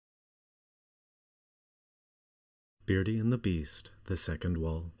Beardy and the Beast, The Second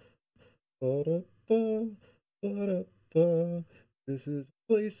Wall. Ba-da-ba, ba-da-ba. This is a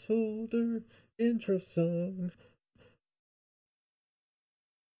placeholder intro song.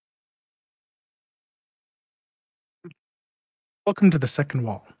 Welcome to The Second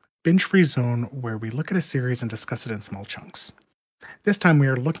Wall, binge-free zone where we look at a series and discuss it in small chunks. This time we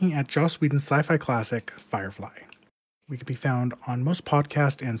are looking at Joss Whedon's sci-fi classic, Firefly. We can be found on most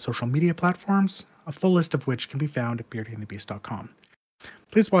podcast and social media platforms, a full list of which can be found at beardyandthebeast.com.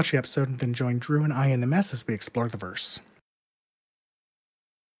 Please watch the episode and then join Drew and I in the mess as we explore the verse.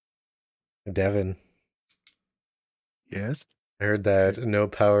 Devon, Yes? I heard that no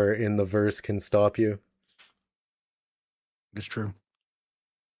power in the verse can stop you. It's true.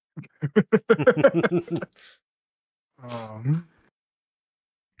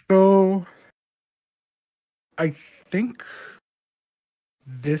 So, I think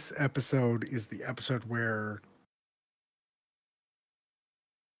this episode is the episode where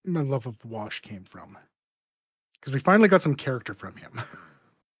my love of Wash came from. Because we finally got some character from him.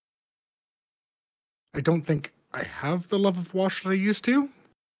 I don't think I have the love of Wash that I used to,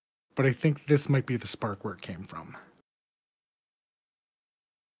 but I think this might be the spark where it came from.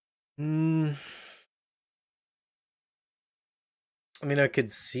 I mean, I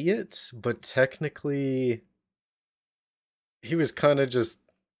could see it, but technically, he was kind of just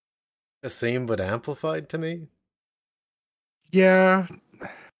the same but amplified to me. Yeah.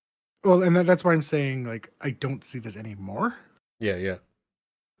 Well, and that's why I'm saying, like, I don't see this anymore. Yeah.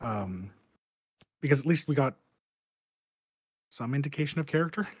 Because at least we got some indication of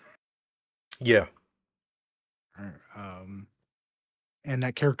character. Yeah. And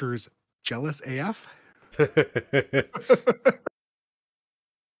that character is jealous AF.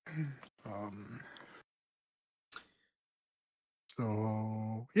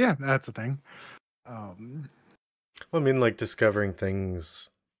 So yeah, that's the thing. Well, I mean, like, discovering things,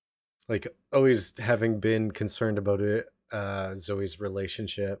 like, always having been concerned about it, Zoe's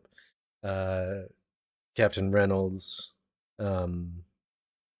relationship, Captain Reynolds, and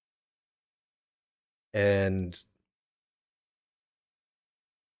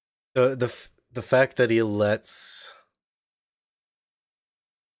the fact that he lets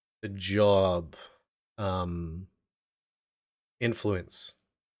the job influence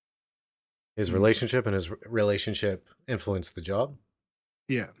his relationship, and his relationship influence the job.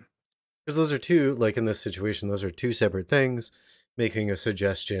 Yeah. Because those are two, like, in this situation, those are two separate things. Making a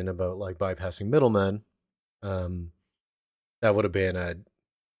suggestion about, like, bypassing middlemen, that would have been a...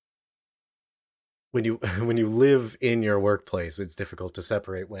 When you live in your workplace, it's difficult to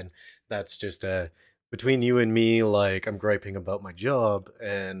separate when that's just between you and me, like, I'm griping about my job,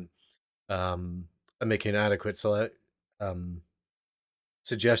 and I'm making an adequate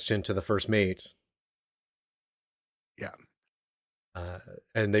suggestion to the first mate. Yeah.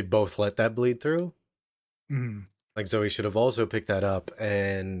 And they both let that bleed through. Mm-hmm. Like, Zoe should have also picked that up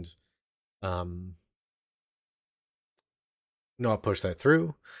and not push that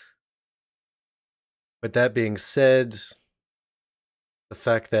through. But that being said, the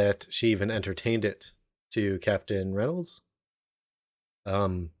fact that she even entertained it to Captain Reynolds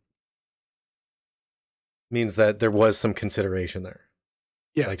means that there was some consideration there.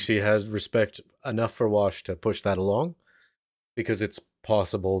 Yeah. Like, she has respect enough for Wash to push that along, because it's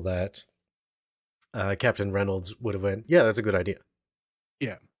possible that Captain Reynolds would have went, yeah, that's a good idea.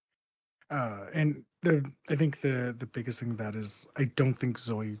 Yeah. And I think the biggest thing of that is I don't think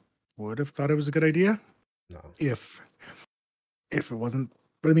Zoe would have thought it was a good idea. No. If it wasn't.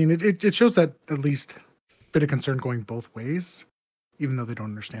 But I mean, it shows that at least a bit of concern going both ways, even though they don't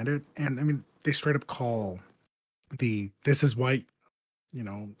understand it. And I mean, they straight up call this is why,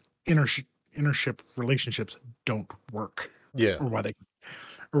 intership relationships don't work. Yeah.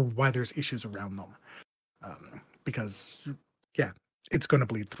 Or why there's issues around them. Because yeah, it's going to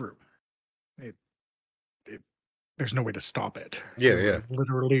bleed through. There's no way to stop it. Yeah. We're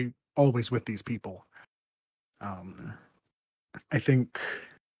literally always with these people. I think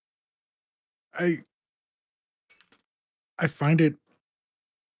I find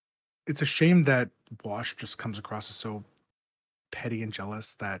it's a shame that Wash just comes across as so petty and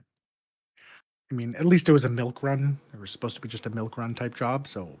jealous that, I mean, at least it was a milk run. It was supposed to be just a milk run type job,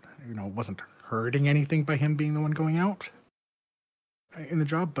 so it wasn't hurting anything by him being the one going out in the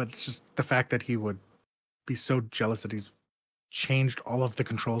job, but it's just the fact that he would be so jealous that he's changed all of the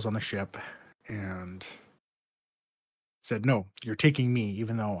controls on the ship and said, no, you're taking me,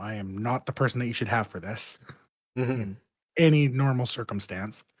 even though I am not the person that you should have for this in any normal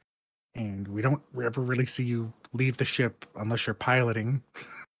circumstance. And we don't ever really see you leave the ship unless you're piloting.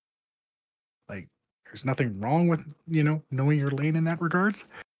 Like, there's nothing wrong with, knowing your lane in that regards.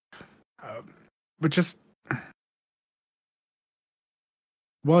 But just,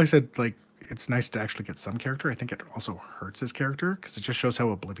 while I said, like, it's nice to actually get some character, I think it also hurts his character because it just shows how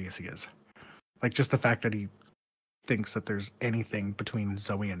oblivious he is. Like, just the fact that he thinks that there's anything between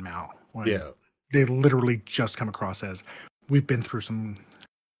Zoe and Mal when they literally just come across as we've been through some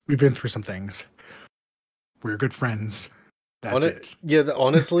things. We're good friends. That's it. Yeah,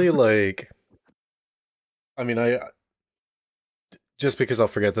 honestly, like, I mean, I just because I'll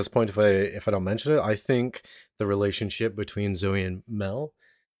forget this point if I don't mention it, I think the relationship between Zoe and Mel,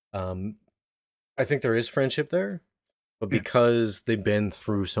 I think there is friendship there, but because they've been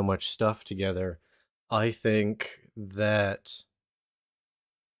through so much stuff together, I think that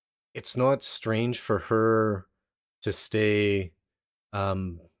it's not strange for her to stay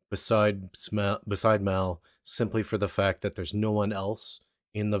beside Mal simply for the fact that there's no one else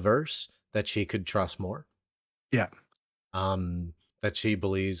in the verse that she could trust more. Yeah. That she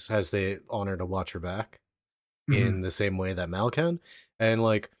believes has the honor to watch her back in the same way that Mal can. And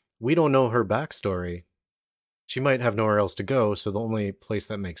like, we don't know her backstory. She might have nowhere else to go, so the only place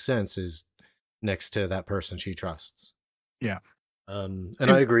that makes sense is next to that person she trusts. Yeah. And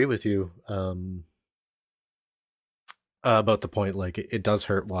I agree with you about the point, like, it does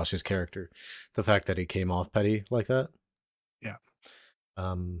hurt Wash's character, the fact that he came off petty like that. Yeah.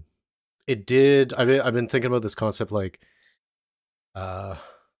 It did. I've been thinking about this concept, like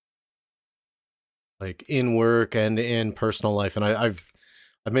in work and in personal life, and I've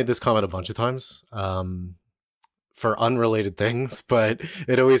made this comment a bunch of times for unrelated things, but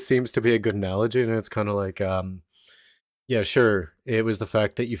it always seems to be a good analogy, and it's kind of like yeah, sure, it was the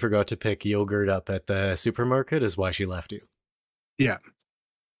fact that you forgot to pick yogurt up at the supermarket is why she left you. Yeah.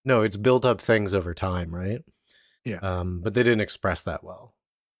 No, it's built up things over time, right? Yeah. But they didn't express that well.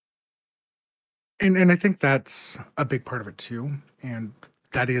 And I think that's a big part of it too. And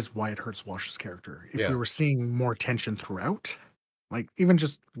that is why it hurts Wash's character. If we were seeing more tension throughout, like even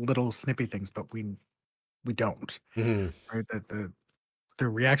just little snippy things, but we don't. Right? The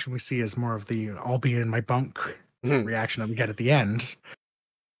reaction we see is more of the I'll be in my bunk reaction that we get at the end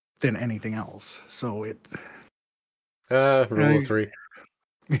than anything else. So it rule of 3.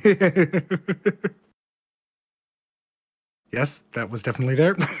 Yes, that was definitely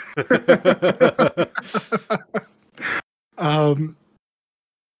there.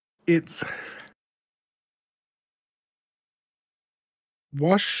 It's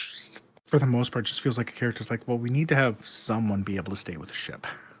Wash for the most part just feels like a character's like, well, we need to have someone be able to stay with the ship.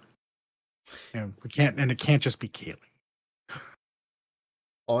 And we can't, and it can't just be Kaylee.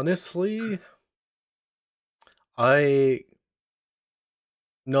 Honestly, I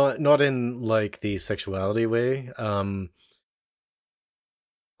not in like the sexuality way.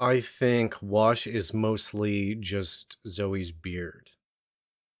 I think Wash is mostly just Zoe's beard.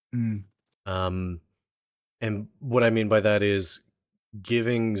 And what I mean by that is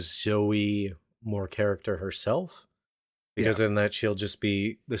giving Zoe more character herself, because in that she'll just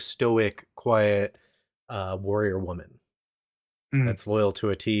be the stoic, quiet warrior woman that's loyal to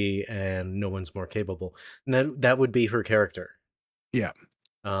a T, and no one's more capable. And that would be her character. Yeah.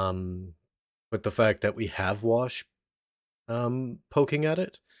 But the fact that we have Wash poking at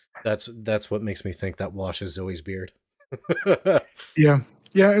it, that's what makes me think that Wash is Zoe's beard. Yeah,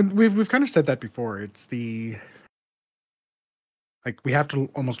 and we've kind of said that before. It's the like we have to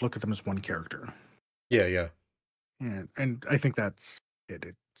almost look at them as one character. Yeah. And I think that's it.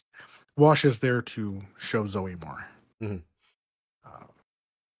 It's, Wash is there to show Zoe more.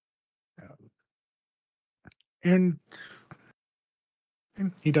 And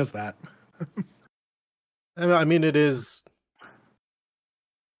he does that. I mean, it is.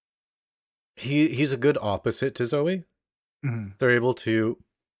 He's a good opposite to Zoe. They're able to,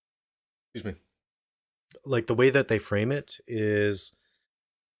 excuse me, like the way that they frame it is,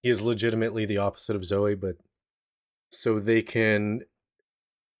 he is legitimately the opposite of Zoe, but so they can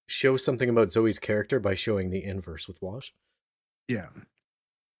show something about Zoe's character by showing the inverse with Wash. Yeah.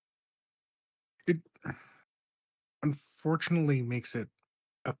 It unfortunately makes it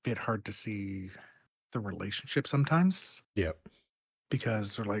a bit hard to see the relationship sometimes. Yeah.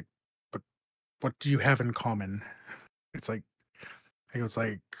 Because they're like, but what do you have in common? It's like,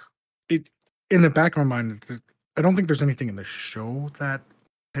 it in the back of my mind, I don't think there's anything in the show that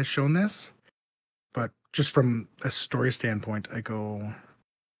has shown this, but just from a story standpoint, I go,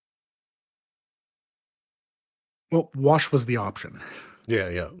 well, Wash was the option.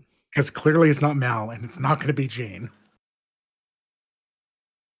 Yeah. Because clearly it's not Mal, and it's not going to be Jayne.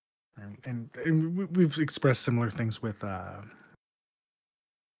 And we've expressed similar things with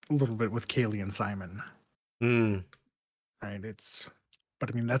a little bit with Kaylee and Simon, Mm. right? But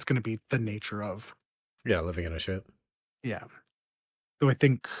I mean, that's going to be the nature of, Yeah, living in a ship. yeah. Though I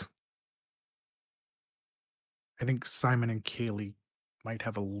think Simon and Kaylee might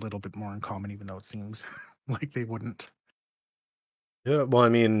have a little bit more in common, even though it seems like they wouldn't. Yeah, well, I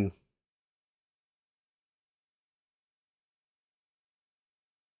mean,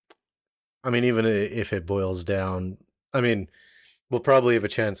 even if it boils down, I mean, we'll probably have a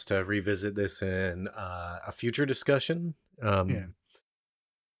chance to revisit this in a future discussion. Yeah.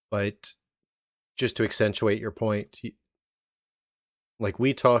 But just to accentuate your point, like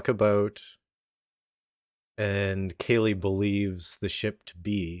we talk about, and Kaylee believes the ship to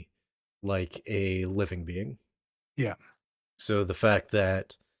be like a living being. Yeah. So the fact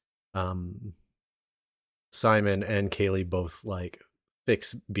that um, Simon and Kaylee both like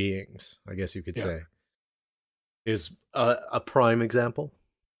fixed beings, I guess you could Yeah. say, is a prime example.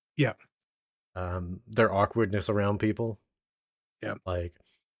 Yeah. Their awkwardness around people. Yeah. Like,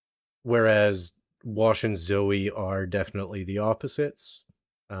 whereas Wash and Zoe are definitely the opposites.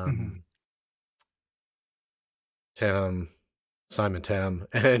 Mhm. Simon Tam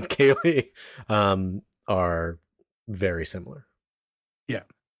and Kaylee are very similar. Yeah.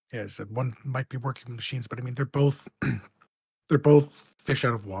 Yeah. So one might be working with machines, but I mean, they're both they're both fish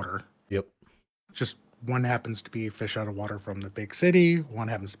out of water. Yep. Just one happens to be fish out of water from the big city. One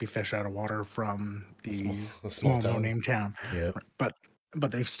happens to be fish out of water from the small town. no-name town. Yeah. But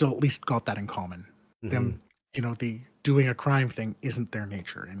they've still at least got that in common. Mhm. Them, the doing a crime thing isn't their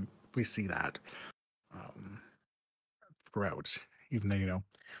nature, and we see that throughout. Even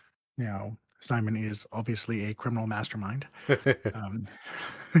though Simon is obviously a criminal mastermind,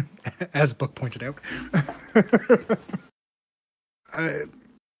 as book pointed out.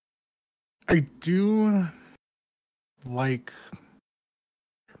 I do like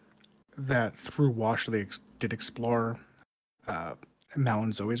that through Wash they did explore Mal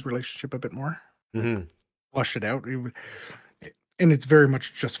and Zoe's relationship a bit more. Mhm. Flushed it out. And it's very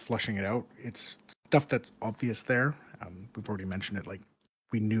much just flushing it out. It's stuff that's obvious there. We've already mentioned it. Like,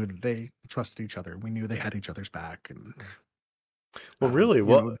 we knew that they trusted each other. We knew they had each other's back. And Well, really,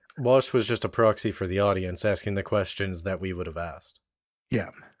 Wash was just a proxy for the audience asking the questions that we would have asked.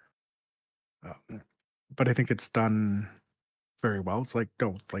 Yeah. But I think it's done very well. It's like,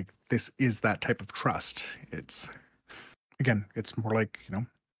 no, like, this is that type of trust. It's, again, it's more like,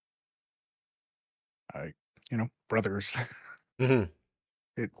 brothers. Mhm.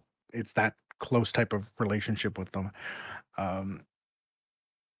 It's that close type of relationship with them.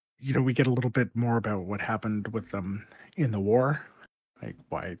 We get a little bit more about what happened with them in the war, like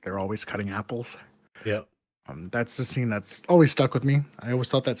why they're always cutting apples. Yep. That's the scene that's always stuck with me. I always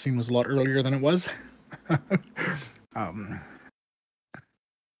thought that scene was a lot earlier than it was. But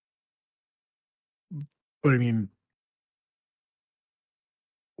I mean,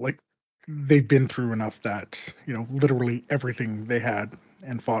 like, they've been through enough that, literally everything they had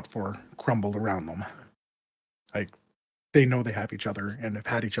and fought for crumbled around them. Like, they know they have each other and have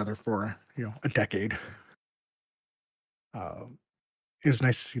had each other for, a decade. It was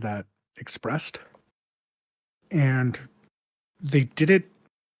nice to see that expressed. And they did it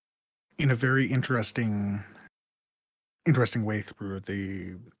in a very interesting way through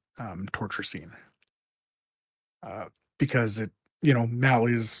the torture scene. Because Mal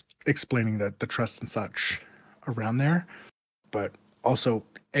is explaining that the trust and such around there, but also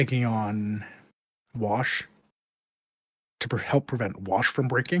egging on Wash to help prevent Wash from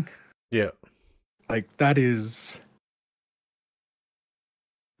breaking. Yeah. Like, that's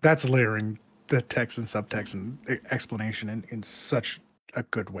layering the text and subtext and explanation in such a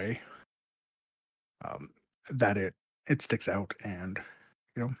good way that it sticks out, and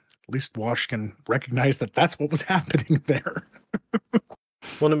at least Wash can recognize that that's what was happening there.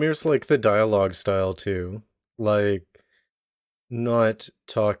 Well, Amir's like the dialogue style too, like not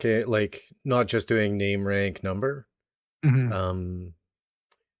talking, like not just doing name, rank, number. Mhm.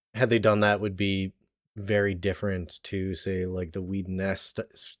 Had they done that, would be very different to say like the Whedon-esque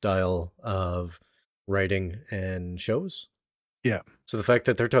style of writing and shows. Yeah. So the fact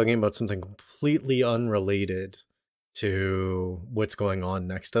that they're talking about something completely unrelated to what's going on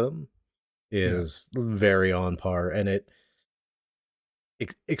next to them is very on par, and it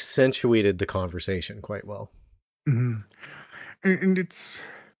accentuated the conversation quite well. Mhm. And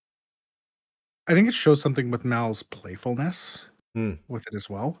I think it shows something with Mal's playfulness with it as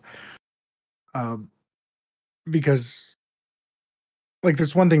well. Because, like,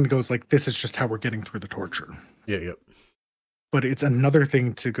 there's one thing that goes like, this is just how we're getting through the torture. Yeah. But it's another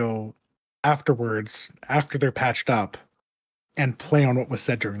thing to go afterwards, after they're patched up, and play on what was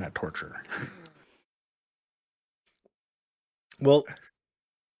said during that torture. Well,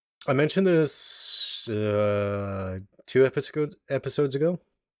 I mentioned this 2 episodes ago.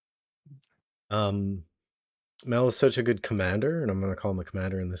 Mal is such a good commander, and I'm going to call him a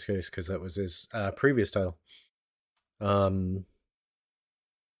commander in this case because that was his previous title. He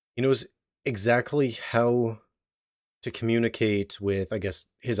knows exactly how to communicate with, I guess,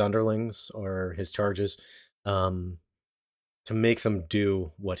 his underlings or his charges, to make them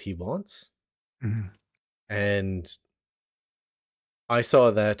do what he wants. Mm-hmm. And I saw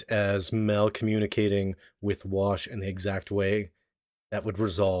that as Mel communicating with Wash in the exact way that would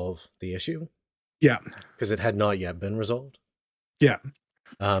resolve the issue. Yeah. Because it had not yet been resolved. Yeah.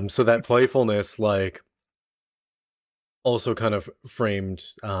 So that playfulness, like, also kind of framed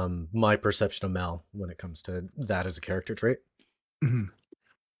my perception of Mel when it comes to that as a character trait. Mm-hmm.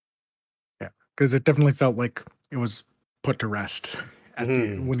 Yeah, because it definitely felt like it was put to rest at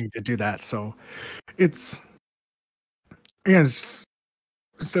when he did do that. So it's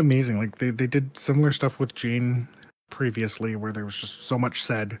amazing. Like they did similar stuff with Jayne previously, where there was just so much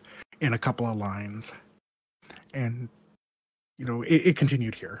said in a couple of lines, and it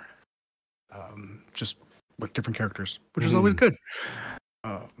continued here, just with different characters, which is always good.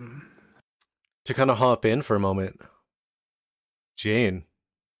 To kind of hop in for a moment, Jayne.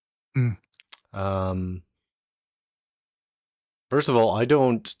 First of all, I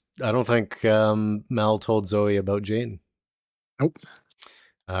don't think Mal told Zoe about Jayne. Nope.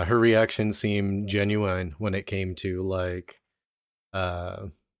 Her reaction seemed genuine when it came to like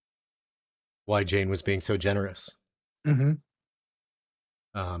why Jayne was being so generous. Mm-hmm.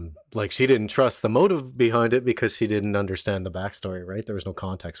 Like she didn't trust the motive behind it because she didn't understand the backstory, right? There was no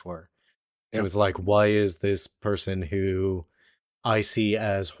context for her. So it was like, why is this person who I see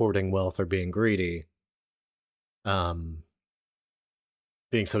as hoarding wealth or being greedy, being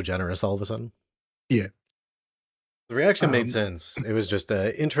so generous all of a sudden? Yeah. The reaction made sense. It was just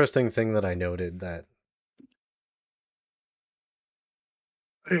an interesting thing that I noted that.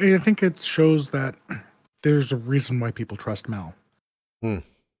 I think it shows that there's a reason why people trust Mal.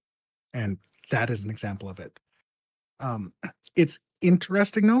 And that is an example of it. It's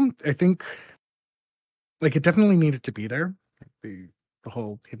interesting though. I think like it definitely needed to be there. The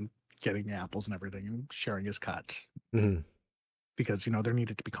whole him getting the apples and everything and sharing his cut. Because there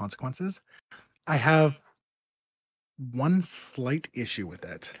needed to be consequences. I have one slight issue with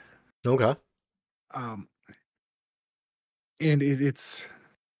it. Okay. And it's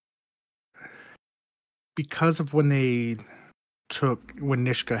because of when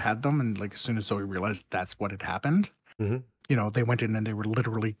Nishka had them, and like as soon as Zoe realized that's what had happened, they went in and they were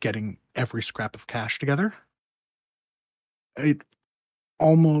literally getting every scrap of cash together. It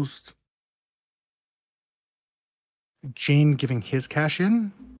almost Jayne giving his cash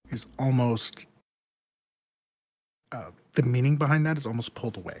in is almost the meaning behind that is almost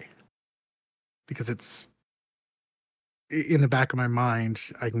pulled away, because it's in the back of my mind.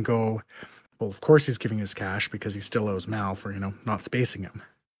 I can go, well, of course he's giving his cash because he still owes Mal for not spacing him,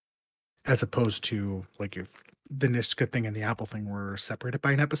 as opposed to like if the Nishka thing and the Apple thing were separated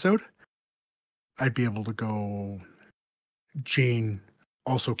by an episode, I'd be able to go, Jayne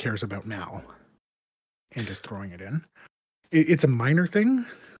also cares about Mal and is throwing it in. It's a minor thing,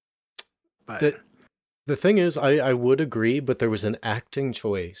 but the thing is, I would agree, but there was an acting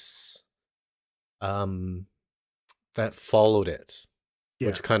choice that followed it,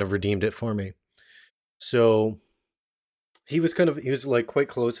 which kind of redeemed it for me. So he was like quite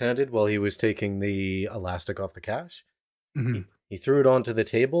close-handed while he was taking the elastic off the cash. He threw it onto the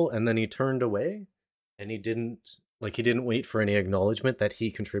table and then he turned away, and he didn't wait for any acknowledgement that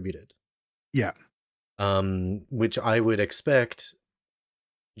he contributed. Yeah. Which I would expect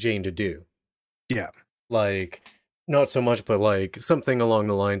Jayne to do. Yeah. Like, not so much, but like something along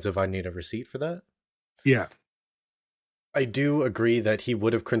the lines of, I need a receipt for that. Yeah. I do agree that he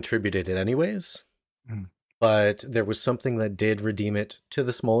would have contributed it anyways, but there was something that did redeem it to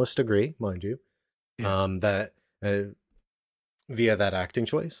the smallest degree, mind you, that via that acting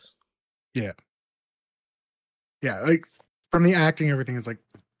choice. Yeah. Yeah, like from the acting, everything is like,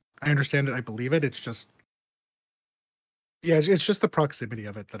 I understand it, I believe it. It's just, it's just the proximity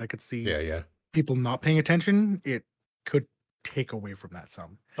of it that I could see. Yeah. People not paying attention, it could take away from that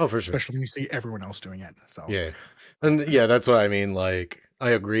some. Oh, for sure. Especially when you see everyone else doing it. So yeah, and that's what I mean. Like,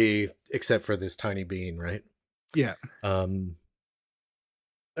 I agree, except for this tiny bean, right? Yeah. And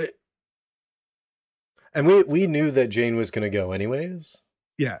we knew that Jayne was gonna go anyways.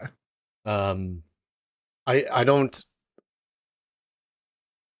 Yeah. I don't.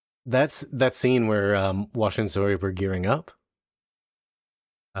 That's that scene where Wash and Zoe were gearing up.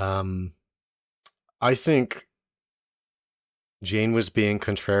 Um, I think Jayne was being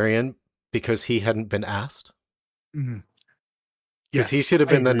contrarian because he hadn't been asked. Mhm. Because he Yes, should have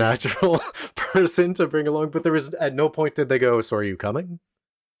I been the agree. natural person to bring along, but there was at no point did they go, "So are you coming?"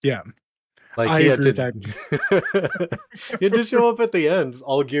 Yeah, Like I he had agree to, with that. he had to show up at the end,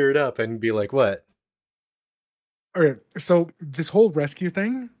 all geared up, and be like, "What?" All right, so this whole rescue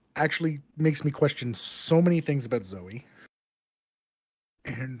thing actually makes me question so many things about Zoe,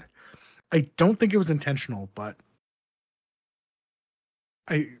 and I don't think it was intentional, but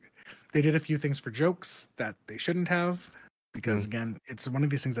I they did a few things for jokes that they shouldn't have, because again, it's one of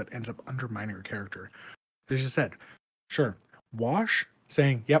these things that ends up undermining her character. They just said, sure, Wash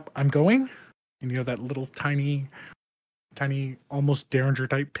saying, "Yep, I'm going," and you know that little tiny, almost Derringer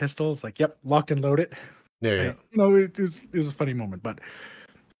type pistol. It's like, "Yep, locked and loaded." Yeah, yeah. You know, it was a funny moment, but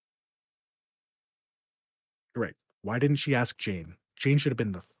you're right. Why didn't she ask Jayne? Jayne should have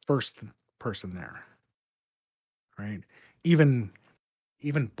been the first person there, right? Even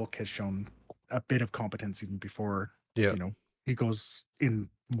Book has shown a bit of competence even before, Yeah. you know, he goes in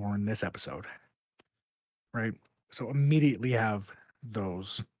more in this episode, right? So immediately have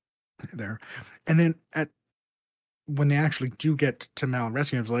those there. And then when they actually do get to Mal and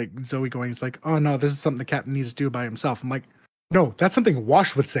rescue him, it's like Zoe going, it's like, "Oh no, this is something the captain needs to do by himself." I'm like, no, that's something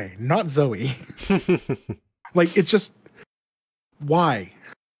Wash would say, not Zoe. Like, it's just, why?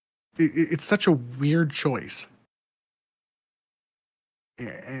 It's such a weird choice.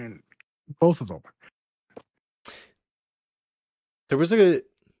 And both of them. There was a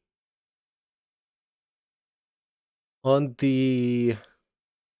on the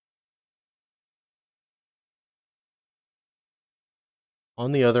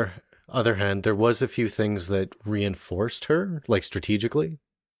on the other hand, there was a few things that reinforced her, like strategically.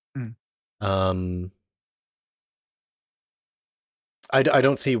 Mm. Um, I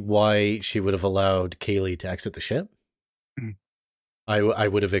don't see why she would have allowed Kaylee to exit the ship. Mm. I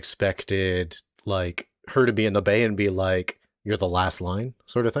would have expected like her to be in the bay and be like, "You're the last line,"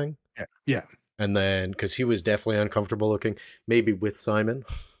 sort of thing. Yeah. Yeah. And then because she was definitely uncomfortable looking, maybe with Simon.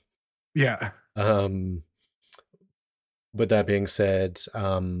 Yeah. But that being said,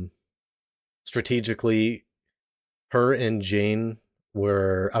 strategically, her and Jayne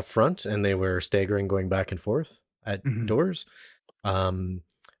were up front and they were staggering, going back and forth at Mhm. doors. And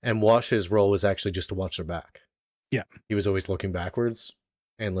Wash's role was actually just to watch their back. Yeah. He was always looking backwards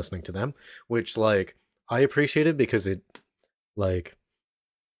and listening to them, which like I appreciated because it like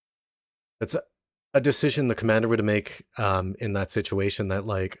it's a decision the commander would make in that situation that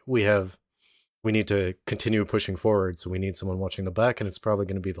like we need to continue pushing forward, so we need someone watching the back, and it's probably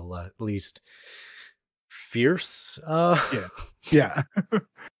going to be the least fierce Yeah. Yeah.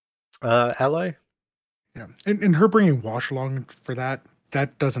 ally. Yeah. And her bringing Wash along for that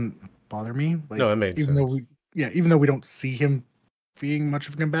doesn't bother me. Like, No, it made even though sense. even though we don't see him being much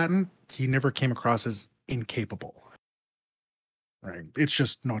of a combatant, he never came across as incapable. Right. It's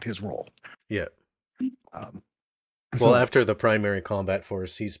just not his role. Yeah. Um, Well, so after the primary combat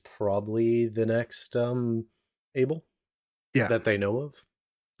force, he's probably the next able yeah. that they know of.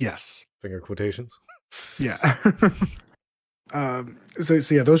 Yes. Finger quotations. Yeah. So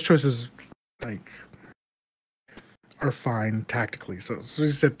yeah, those choices like are fine tactically. So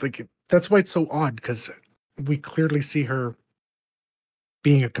you said like that's why it's so odd, because we clearly see her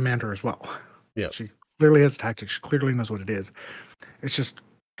being a commander as well. Yeah. She clearly has tactics. She clearly knows what it is. It's just,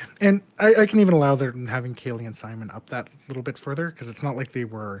 and I can even allow them having Kaylee and Simon up that little bit further, because it's not like they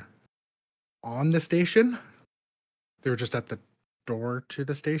were on the station. They were just at the door to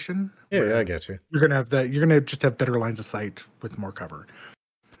the station. Yeah, I get you. You're gonna have that. You're gonna just have better lines of sight with more cover.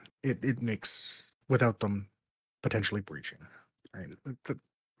 It makes, without them potentially breaching. Right.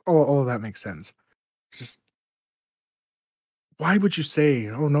 All of that makes sense. Just, why would you say,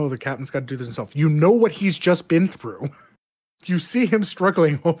 "Oh no, the captain's got to do this himself"? You know what he's just been through. You see him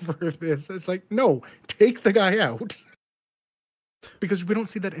struggling over this. It's like, no, take the guy out. Because we don't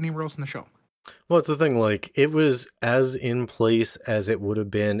see that anywhere else in the show. Well, it's the thing, like, it was as in place as it would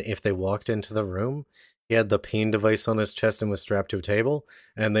have been if they walked into the room. He had the pain device on his chest and was strapped to a table,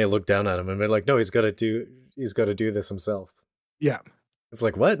 and they looked down at him and they're like, no, he's got to do this himself. Yeah. It's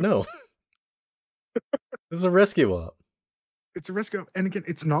like, what? No. This is a rescue op. It's a risk of, and again,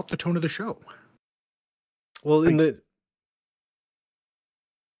 it's not the tone of the show. Well,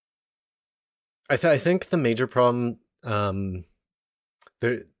 I think the major problem,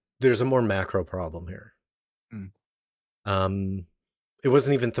 there's a more macro problem here. Mm. It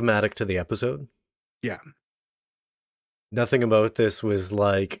wasn't even thematic to the episode. Yeah. Nothing about this was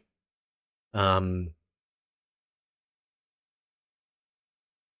like,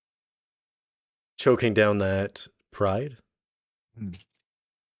 choking down that pride Hmm.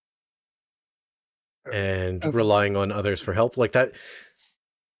 and Okay. relying on others for help. Like that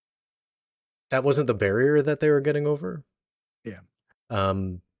wasn't the barrier that they were getting over. Yeah.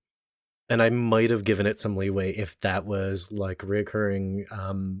 And I might have given it some leeway if that was like a recurring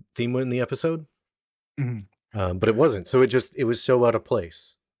theme in the episode. Mhm. But it wasn't. So it was so out of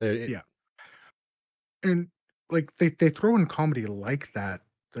place. Yeah. And like they throw in comedy like that.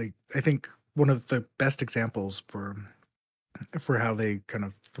 Like I think one of the best examples for how they kind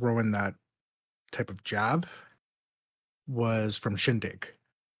of throw in that type of jab was from Shindig.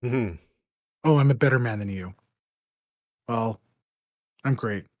 Mhm. Oh, I'm a better man than you. Well, I'm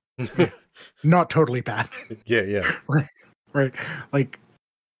great. Not totally bad. Yeah, yeah. Right. Like,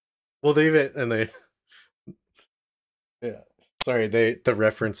 Well, yeah. Sorry, the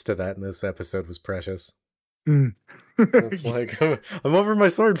reference to that in this episode was precious. mm. It's like I'm over my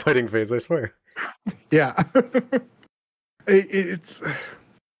sword fighting phase, I swear. Yeah. It's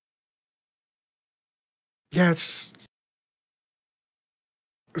yeah, it's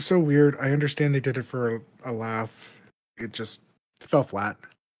so weird. I understand they did it for a laugh. It just fell flat.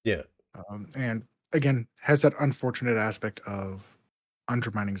 Yeah. And again, has that unfortunate aspect of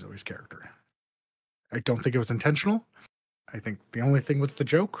undermining Zoe's character. I don't think it was intentional. I think the only thing was the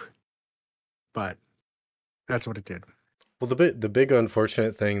joke, but that's what it did. Well, the big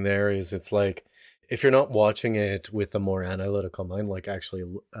unfortunate thing there is it's like if you're not watching it with a more analytical mind, like actually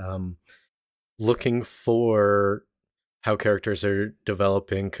looking for how characters are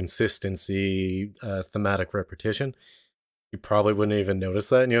developing consistency, thematic repetition, you probably wouldn't even notice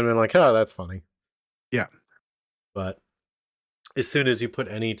that, and you'd been like, "Oh, that's funny." Yeah. But as soon as you put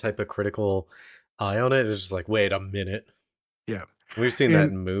any type of critical eye on it, it's just like, wait a minute. Yeah. We've seen that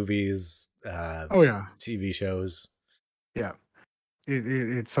in movies, Oh yeah. TV shows. Yeah.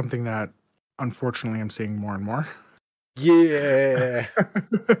 It's something that unfortunately I'm seeing more and more. Yeah.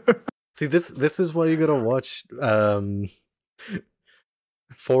 See, this is why you gotta watch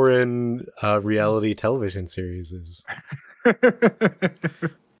foreign reality television series, is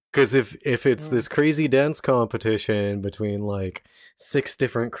because if it's this crazy dance competition between like 6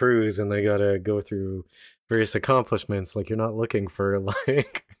 different crews and they gotta go through various accomplishments, like you're not looking for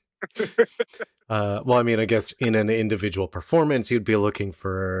like well, I mean, I guess in an individual performance you'd be looking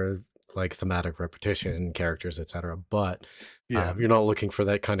for like thematic repetition, characters, etc. But Yeah. you're not looking for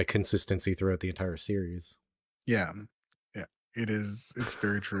that kind of consistency throughout the entire series. Yeah. Yeah. It's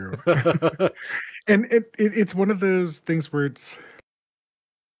very true. And it's one of those things where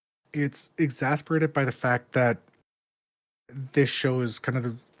it's exasperated by the fact that this show is kind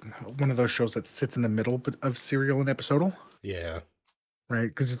of one of those shows that sits in the middle of serial and episodal. Yeah. Right,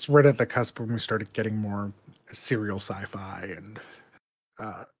 because it's right at the cusp when we started getting more serial sci-fi, and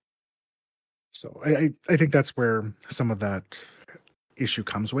so I think that's where some of that issue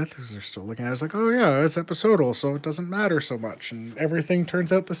comes with. Is they're still looking at it as like, oh yeah, it's episodal, so it doesn't matter so much, and everything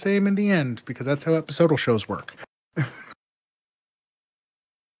turns out the same in the end because that's how episodal shows work.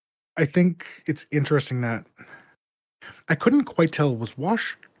 I think it's interesting that I couldn't quite tell. Was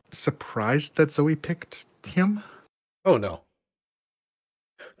Wash surprised that Zoe picked him? Oh no.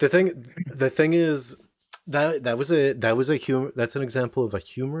 The thing is that's an example of a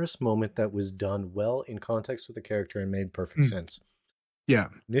humorous moment that was done well in context with the character and made perfect sense. Yeah.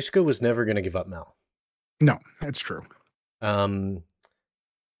 Nishka was never going to give up Mal. No, that's true. But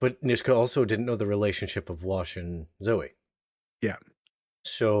Nishka also didn't know the relationship of Wash and Zoe. Yeah.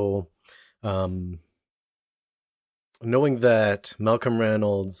 So, knowing that Malcolm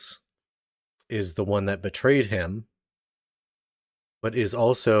Reynolds is the one that betrayed him, but is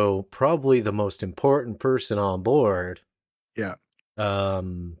also probably the most important person on board. Yeah.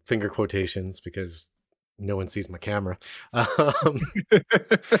 Finger quotations because no one sees my camera.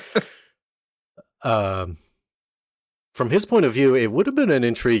 From his point of view, it would have been an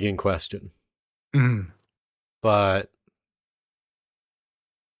intriguing question. Mm. But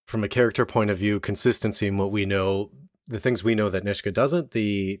from a character point of view, consistency in what we know, the things we know that Nishka doesn't,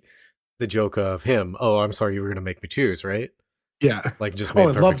 the joke of him, oh, I'm sorry, you were going to make me choose, right? Yeah. Like just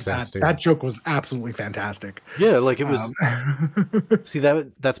made perfect sense. That joke was absolutely fantastic. Yeah, like it was. See,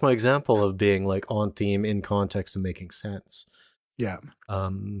 that's my example of being like on theme, in context, and making sense. Yeah.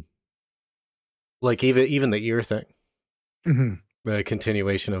 Like even the ear thing, Mm-hmm. the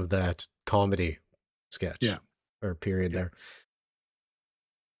continuation of that comedy sketch, yeah, or period there.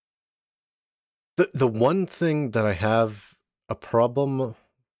 The one thing that I have a problem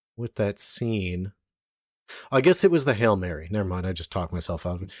with that scene, I guess it was the Hail Mary. Never mind, I just talked myself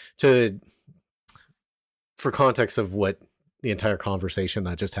out of it. For context of what entire conversation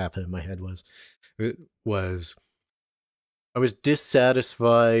that just happened in my head was I was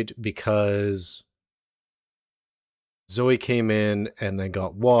dissatisfied because Zoe came in and then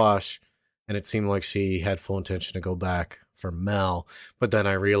got Wash, and it seemed like she had full intention to go back for Mal. But then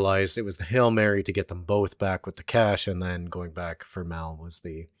I realized it was the Hail Mary to get them both back with the cash, and then going back for Mal was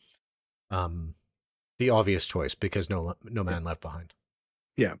the obvious choice because no man left behind.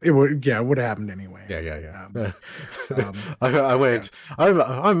 Yeah, it would have happened anyway. Yeah. I went,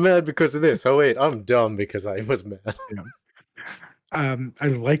 I'm mad because of this. Oh wait, I'm dumb because I was mad. I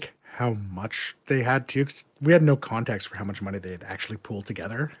like how much they had to, 'cause we had no context for how much money they had actually pooled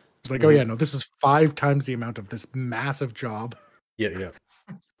together. It's like, oh yeah, no, this is 5 times the amount of this massive job. Yeah.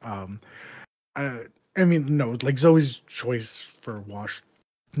 I mean, no, like Zoe's choice for Wash,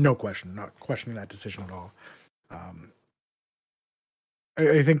 no question, not questioning that decision at all.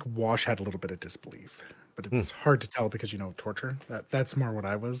 I think Wash had a little bit of disbelief, but it's hard to tell because, torture. That's more what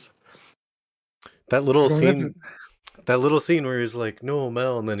I was. That little scene where he's like, no,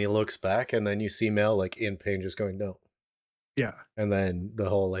 Mel, and then he looks back, and then you see Mel like in pain just going, no. Yeah. And then the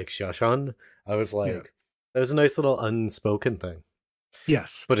whole like shush on, I was like, that was a nice little unspoken thing.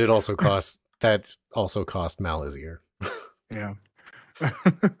 Yes. But it also cost Mal his ear. Yeah. But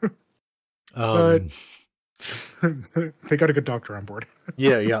they got a good doctor on board.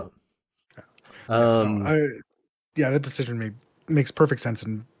 Yeah. That decision makes perfect sense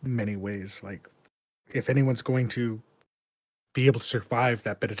in many ways. Like, if anyone's going to be able to survive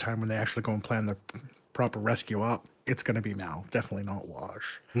that bit of time when they actually go and plan the proper rescue up, it's going to be Mal. Definitely not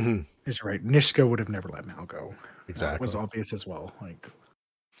Wash. Mm-hmm. He's right. Nishka would have never let Mal go. Exactly. That was obvious as well. Like,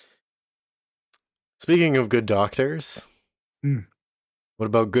 speaking of good doctors, what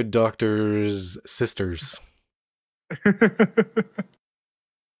about good doctors' sisters?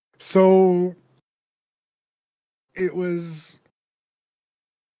 So it was.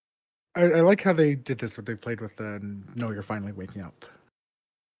 I like how they did this. What they played with the "No, you're finally waking up"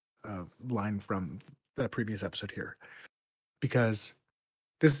 line from the previous episode here, because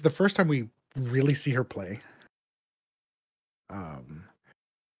this is the first time we really see her play.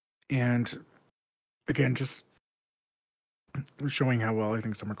 And again, just showing how well I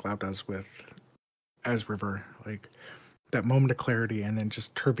think Summer Cloud does as River, like that moment of clarity, and then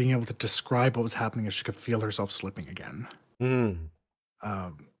just her being able to describe what was happening as she could feel herself slipping again.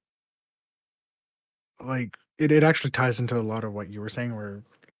 Like it actually ties into a lot of what you were saying, where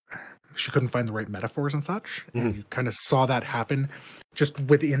she couldn't find the right metaphors and such. And you kind of saw that happen just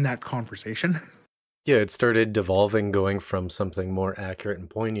within that conversation. Yeah, it started devolving, going from something more accurate and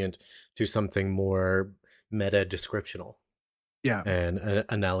poignant to something more meta descriptional. Yeah. And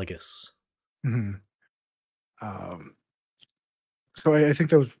analogous. Mm-hmm. So I think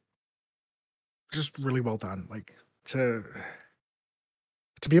that was just really well done. Like to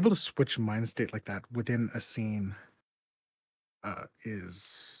be able to switch mind state like that within a scene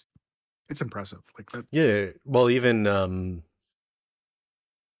it's impressive. Like that. Yeah. Well, even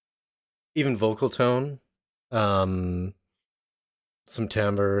vocal tone, some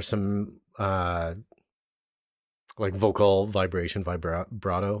timbre, some like vocal vibration,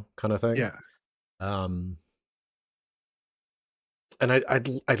 vibrato kind of thing. Yeah. And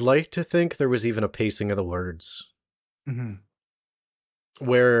I'd like to think there was even a pacing of the words. Mm-hmm.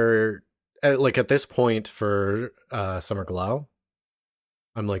 Where, like at this point for Summer Glau,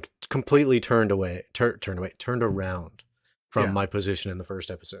 I'm like completely turned around from my position in the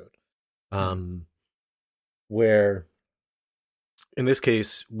first episode. Where in this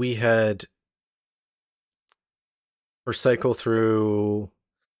case we had her cycle through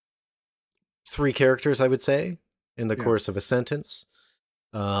 3 characters, I would say, in the course of a sentence,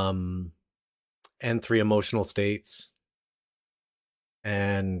 and 3 emotional states,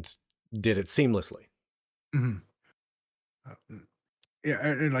 and did it seamlessly. Mm-hmm.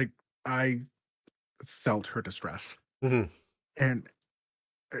 And like I felt her distress, and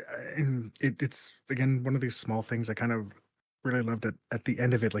it's again one of these small things I kind of really loved it at the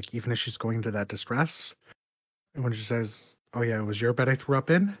end of it. Like even as she's going into that distress, and when she says, "Oh yeah, it was your bed I threw up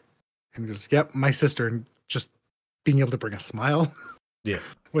in," and just "Yep, my sister," and just being able to bring a smile,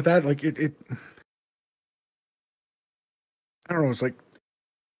 with that, like it I don't know, it's like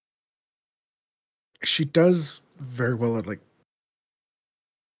she does very well at like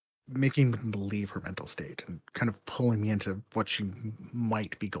making me believe her mental state and kind of pulling me into what she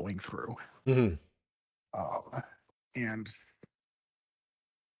might be going through. And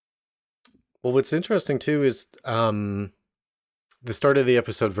well, what's interesting too is the start of the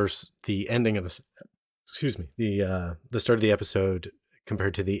episode versus the ending of the start of the episode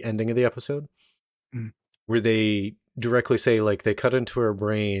compared to the ending of the episode, where they directly say, like, they cut into her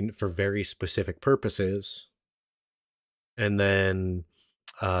brain for very specific purposes, and then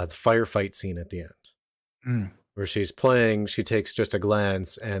the firefight scene at the end, where she's playing, she takes just a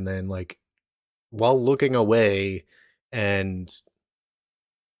glance, and then, like, while looking away and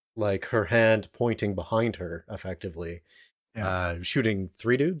like her hand pointing behind her effectively, shooting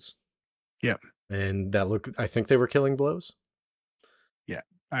 3 dudes. Yeah. And I think they were killing blows. Yeah.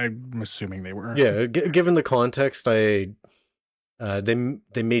 I'm assuming they were. Yeah, given the context, they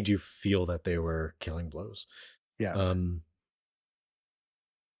made you feel that they were killing blows. Yeah. I'm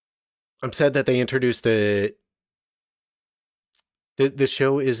sad that they introduced a. The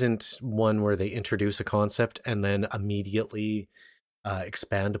show isn't one where they introduce a concept and then immediately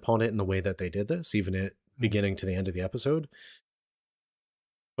expand upon it in the way that they did this, even at beginning to the end of the episode.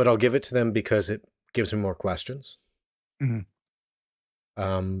 But I'll give it to them because it gives me more questions.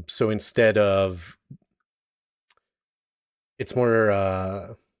 So instead of, it's more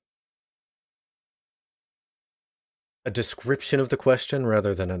a description of the question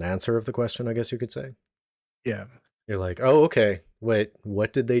rather than an answer of the question, I guess you could say. Yeah. You're like, oh, okay, wait,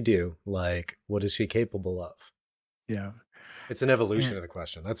 what did they do? Like, what is she capable of? Yeah. It's an evolution of the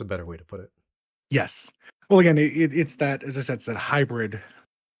question. That's a better way to put it. Yes. Well, again, it's that, as I said, it's that hybrid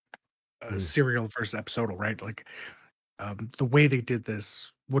serial versus episodal, right? Like, the way they did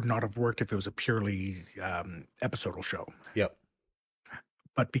this would not have worked if it was a purely episodal show. Yep.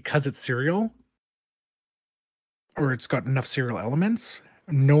 But because it's serial, or it's got enough serial elements,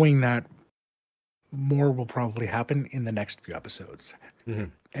 knowing that more will probably happen in the next few episodes.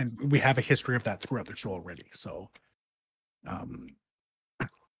 And we have a history of that throughout the show already. So, at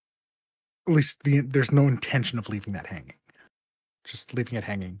least there's no intention of leaving that hanging. Just leaving it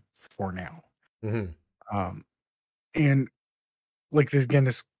hanging for now. And like, again,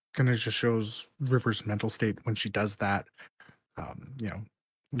 this kind of just shows River's mental state when she does that.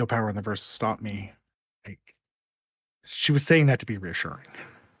 No power in the verse to stop me. Like, she was saying that to be reassuring.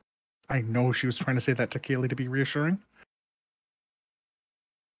 I know she was trying to say that to Kaylee to be reassuring.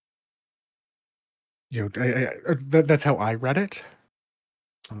 That's how I read it.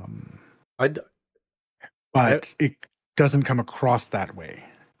 But it doesn't come across that way.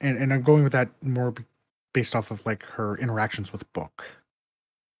 And I'm going with that more based off of like her interactions with Book.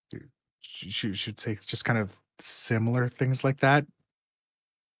 She should say just kind of similar things like that.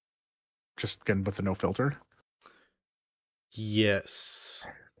 Just again with the no filter. Yes.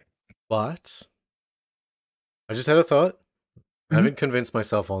 But I just had a thought. I haven't convinced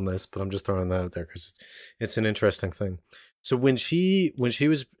myself on this, but I'm just throwing that out there because it's an interesting thing. So when she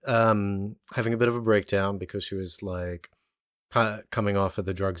was having a bit of a breakdown because she was like coming off of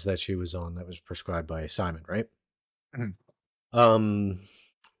the drugs that she was on that was prescribed by Simon, right?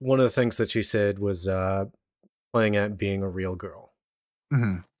 One of the things that she said was playing at being a real girl.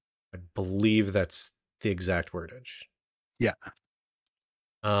 I believe that's the exact wordage. Yeah.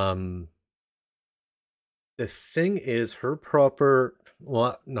 The thing is, her proper,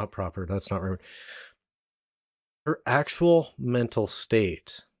 well, not proper, that's not right. Her actual mental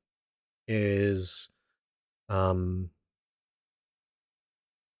state is what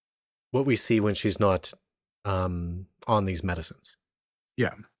we see when she's not on these medicines.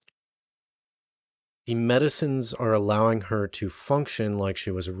 Yeah. The medicines are allowing her to function like she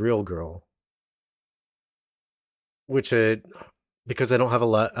was a real girl, which because I don't have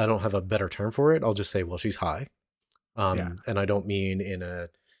a better term for it, I'll just say, well, she's high. And I don't mean in a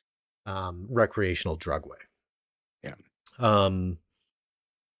recreational drug way. Yeah.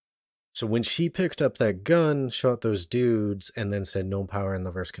 So when she picked up that gun, shot those dudes, and then said, no power in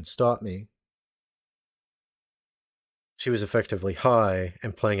the verse can stop me, she was effectively high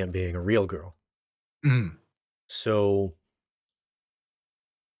and playing at being a real girl. So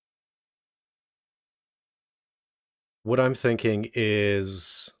what I'm thinking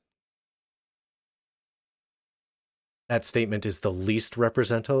is that statement is the least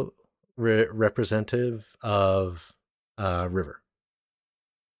representative of River.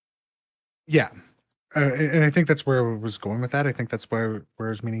 Yeah. And I think that's where I was going with that. I think that's where it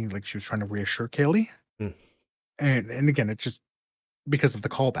was meaning like she was trying to reassure Kaylee. And again, it's just because of the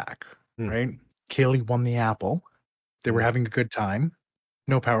callback, right? Kaylee won the apple. They were having a good time.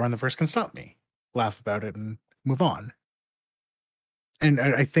 No power in the verse can stop me. Laugh about it and move on. And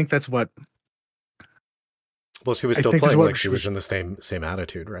I think that's what. Well, she was still playing like she was in the same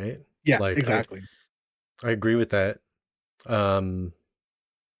attitude, right? Yeah, like, exactly. I agree with that.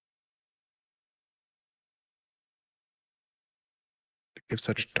 It gives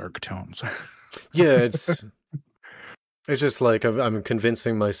such dark tones. Yeah, it's just like I'm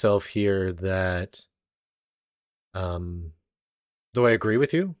convincing myself here that Though I agree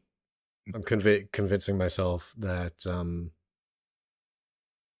with you, I'm convincing myself that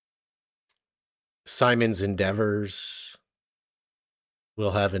Simon's endeavors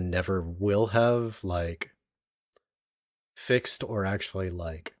will have and never will have like fixed or actually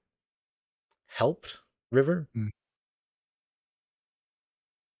like helped River. Mm.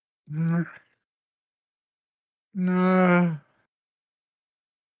 No.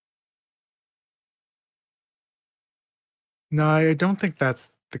 No, I don't think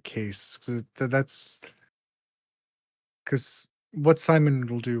that's the case. 'Cause that's because what Simon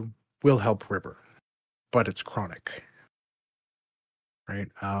will do will help River, but it's chronic,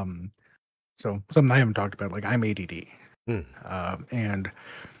 right? So something I haven't talked about, like I'm ADD, and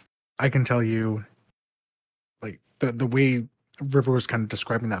I can tell you, like the way River was kind of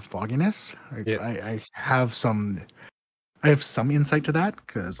describing that fogginess. I have some insight to that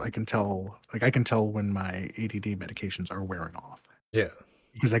because I can tell when my ADD medications are wearing off. Yeah.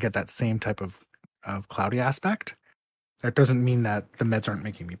 Because I get that same type of cloudy aspect. That doesn't mean that the meds aren't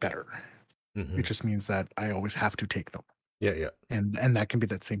making me better. It just means that I always have to take them. Yeah. And that can be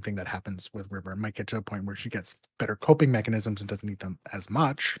that same thing that happens with River. It might get to a point where she gets better coping mechanisms and doesn't need them as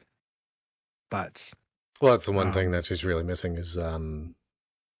much. But well, that's the one thing that she's really missing is so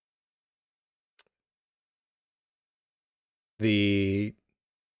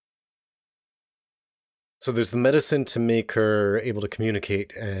there's the medicine to make her able to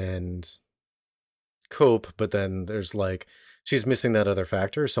communicate and cope, but then there's like she's missing that other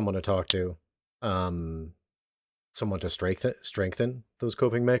factor, someone to talk to, someone to strengthen those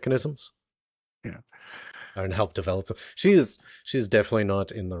coping mechanisms. Yeah. And help develop them. She's definitely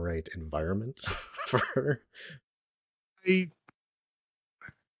not in the right environment for her. I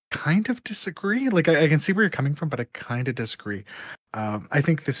kind of disagree. Like I can see where you're coming from, but I kind of disagree. I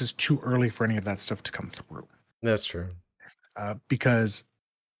think this is too early for any of that stuff to come through. That's true. Because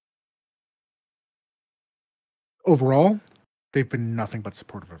overall, they've been nothing but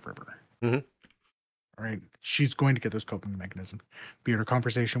supportive of River. Right? She's going to get those coping mechanisms, be it her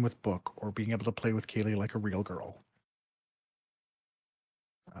conversation with Book or being able to play with Kaylee like a real girl.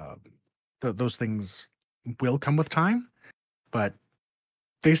 Those things will come with time, but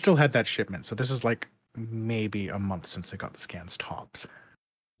they still had that shipment. So this is like maybe a month since they got the scans tops.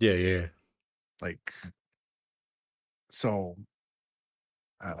 Yeah. Like, so,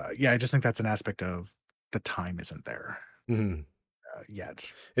 yeah, I just think that's an aspect of the time isn't there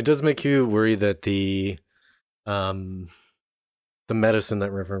yet. It does make you worry that the medicine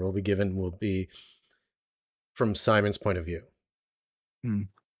that River will be given will be from Simon's point of view.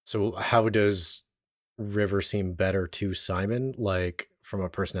 So how does River seem better to Simon, like from a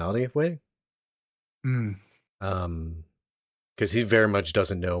personality way? Because he very much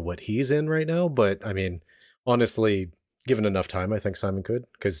doesn't know what he's in right now. But I mean, honestly, given enough time, I think Simon could,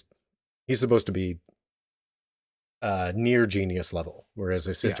 because he's supposed to be near genius level, whereas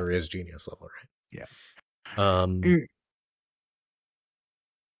his sister is genius level, right? Yeah.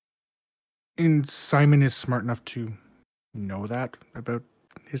 And Simon is smart enough to know that about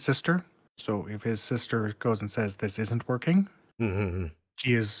his sister. So if his sister goes and says this isn't working,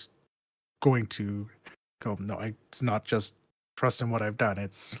 he is going to go, no, it's not just trust in what I've done.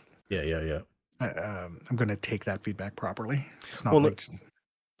 It's yeah. I'm going to take that feedback properly. It's not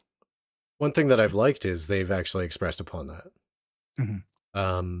one thing that I've liked is they've actually expressed upon that.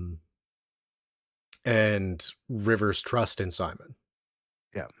 And River's trust in Simon.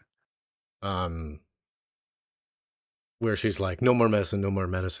 Yeah. Where she's like, no more medicine, no more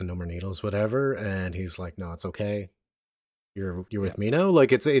needles, whatever. And he's like, no, it's okay. You're with me now.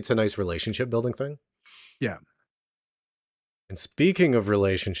 Like it's a nice relationship building thing. Yeah. And speaking of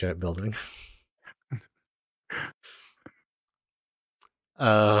relationship building,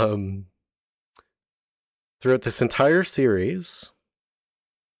 throughout this entire series,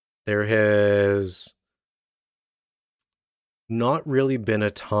 there has not really been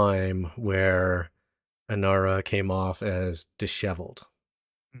a time where Anara came off as disheveled.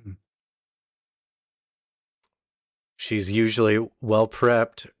 She's usually well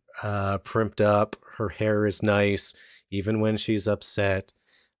prepped, primped up. Her hair is nice, even when she's upset.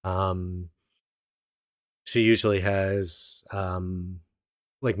 She usually has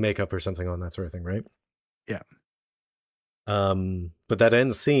like makeup or something on, that sort of thing, right? Yeah. But that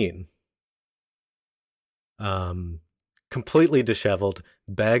end scene, completely disheveled,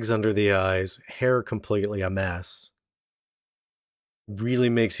 bags under the eyes, hair completely a mess, really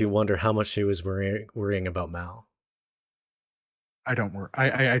makes you wonder how much she was worrying about Mal. I don't worry.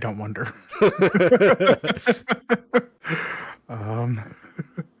 I don't wonder.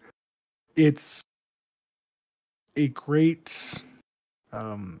 It's a great,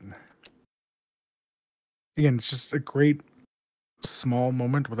 um, again, it's just a great small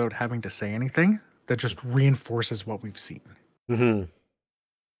moment without having to say anything that just reinforces what we've seen. Mm-hmm.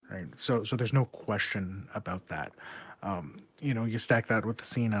 Right. So there's no question about that. You stack that with the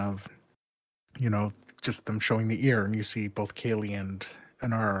scene of, just them showing the ear, and you see both Kaylee and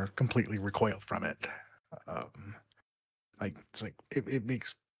Anar completely recoil from it. Um, it's like it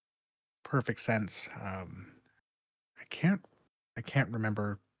makes perfect sense. I can't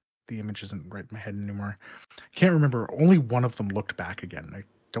remember. The image isn't right in my head anymore. I can't remember. Only one of them looked back again. I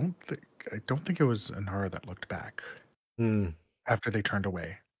don't think it was Anar that looked back Mm. after they turned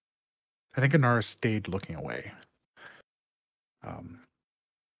away. I think Anar stayed looking away.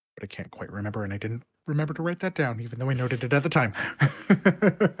 But I can't quite remember, and I didn't remember to write that down, even though I noted it at the time.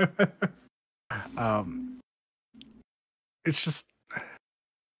 It's just,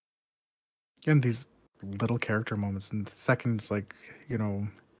 again, these little character moments. And the second, like,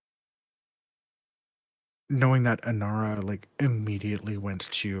 knowing that Anara, like, immediately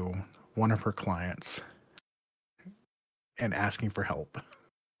went to one of her clients and asking for help.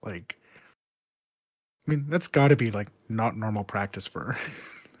 Like, I mean, that's got to be, like, not normal practice for her.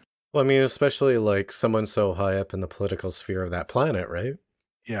 Well, I mean, especially like someone so high up in the political sphere of that planet, right?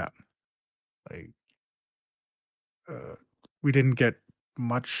 Yeah. Like, we didn't get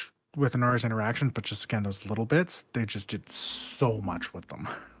much with Anara's interactions, but just, again, those little bits, they just did so much with them.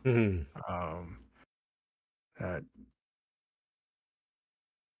 Mm-hmm. That,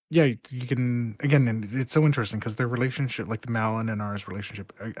 yeah, you can, again, and it's so interesting because their relationship, like the Mal and Anara's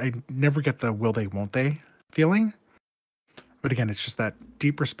relationship, I never get the will they, won't they feeling. But again, it's just that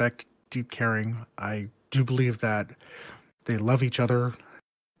deep respect, deep caring. I do believe that they love each other,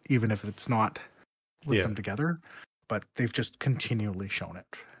 even if it's not with Yeah. them together, but they've just continually shown it.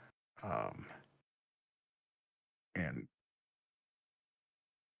 And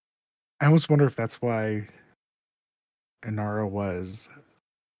I almost wonder if that's why Inara was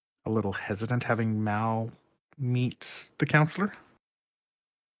a little hesitant having Mal meet the counselor.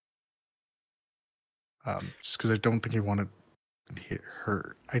 Just because I don't think he wanted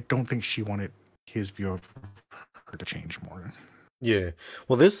her. I don't think she wanted his view of her to change more. Yeah.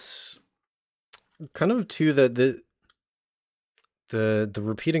 Well, this kind of too that the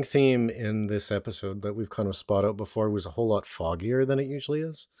repeating theme in this episode that we've kind of spot out before was a whole lot foggier than it usually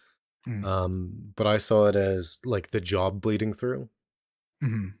is. But I saw it as like the job bleeding through,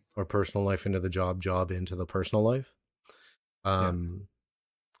 or personal life into the job into the personal life. And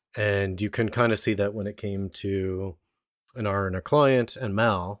you can kind of see that when it came to an R and a client and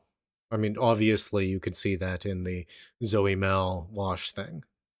Mal. I mean, obviously you could see that in the Zoe Mal Wash thing.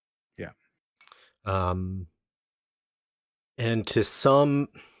 Yeah. And to some,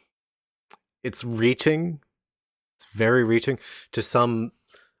 it's reaching. It's very reaching. To some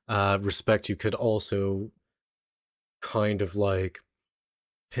respect, you could also kind of like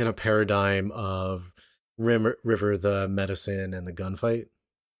pin a paradigm of River the medicine and the gunfight,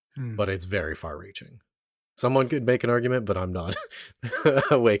 but it's very far reaching. Someone could make an argument, but I'm not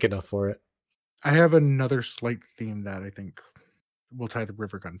awake enough for it. I have another slight theme that I think will tie the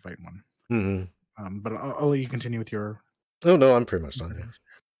river gunfight one. Mm-hmm. But I'll let you continue with your. Oh no, I'm pretty much done.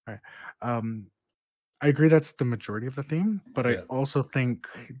 Yeah. All right. I agree that's the majority of the theme, but Yeah. I also think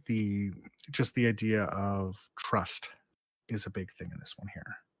the idea of trust is a big thing in this one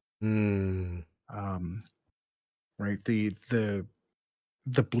here. Right.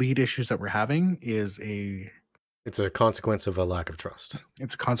 The bleed issues that we're having is it's a consequence of a lack of trust.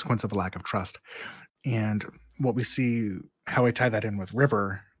 It's a consequence of a lack of trust. And what we see, how I tie that in with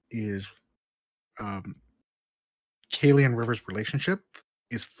River is Kaylee and River's relationship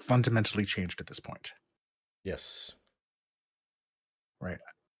is fundamentally changed at this point. Yes. Right.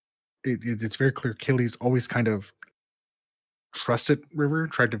 It's very clear Kaylee's always kind of trusted River,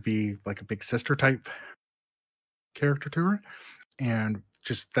 tried to be like a big sister type character to her. And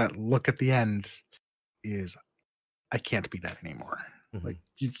just that look at the end is, I can't be that anymore. Mm-hmm. Like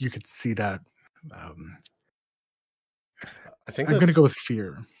you could see that. I think I'm going to go with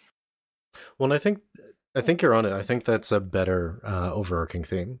fear. Well, I think you're on it. I think that's a better overarching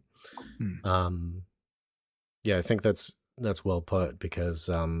theme. Yeah, I think that's well put because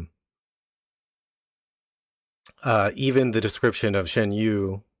even the description of Shen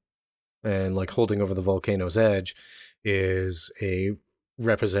Yu and like holding over the volcano's edge is a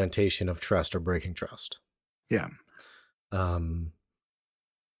representation of trust or breaking trust. Yeah.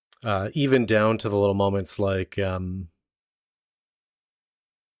 Even down to the little moments like you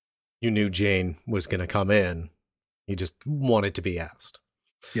knew Jayne was going to come in. You just wanted to be asked.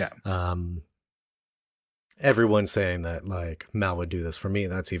 Yeah. everyone saying that like Mal would do this for me,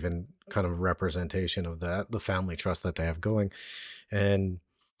 that's even kind of a representation of that, the family trust that they have going. And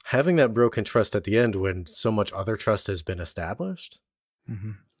having that broken trust at the end when so much other trust has been established.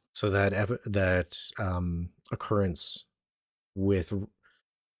 Mhm. So that occurrence with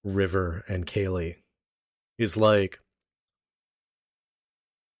River and Kaylee is like,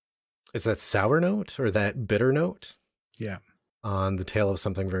 is that sour note or that bitter note Yeah. on the tail of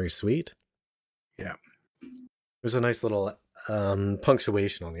something very sweet. Yeah. There's a nice little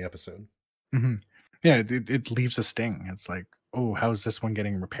punctuation on the episode. Mhm. Yeah, it leaves a sting. It's like, oh, how's this one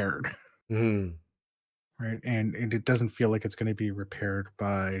getting repaired? Mm. Right, and it doesn't feel like it's going to be repaired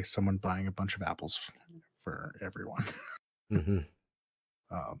by someone buying a bunch of apples for everyone. Mm-hmm.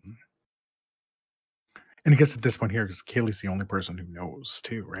 And I guess at this point here, because Kaylee's the only person who knows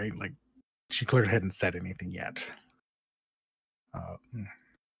too, right? Like, she clearly hadn't said anything yet.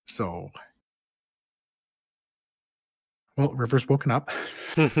 So, well, River's woken up.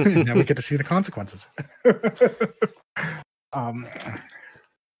 Now we get to see the consequences.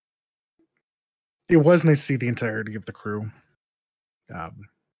 It was nice to see the entirety of the crew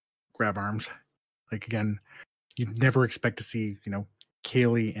grab arms. Like, again, you'd never expect to see,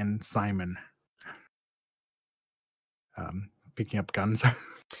 Kaylee and Simon picking up guns.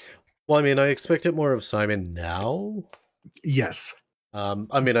 Well, I mean, I expect it more of Simon now. Yes. I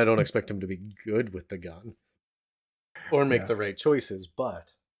mean, I don't expect him to be good with the gun or make the right choices,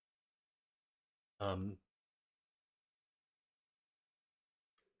 but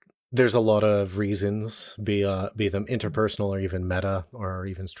there's a lot of reasons, be them interpersonal or even meta or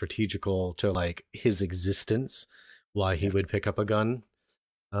even strategical, to like his existence, why he would pick up a gun.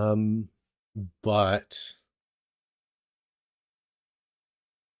 But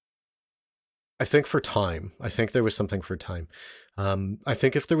I think for time, I think there was something for time. I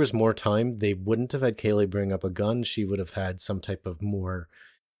think if there was more time, they wouldn't have had Kaylee bring up a gun. She would have had some type of more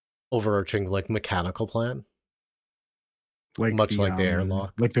overarching, like, mechanical plan. Like Much the, like the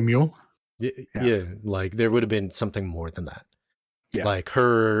airlock. like the mule? Yeah, like there would have been something more than that. Yeah. Like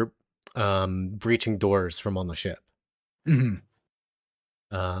her breaching doors from on the ship. Mm-hmm.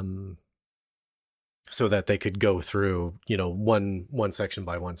 So that they could go through, one section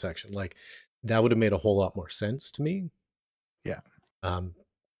by one section. Like, that would have made a whole lot more sense to me. Yeah.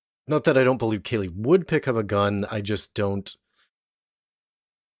 Not that I don't believe Kaylee would pick up a gun, I just don't.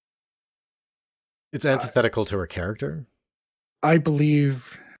 It's antithetical to her character. I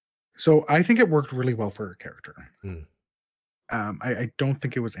believe so. I think it worked really well for her character. I don't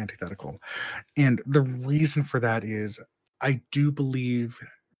think it was antithetical. And the reason for that is I do believe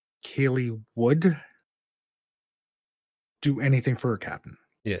Kaylee would do anything for her captain.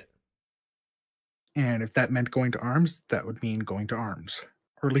 Yeah. And if that meant going to arms, that would mean going to arms.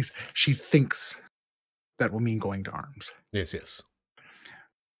 Or at least she thinks that will mean going to arms. Yes, yes.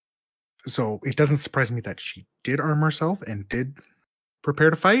 So it doesn't surprise me that she did arm herself and did prepare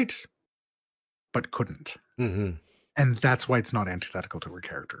to fight, but couldn't. Mm-hmm. And that's why it's not antithetical to her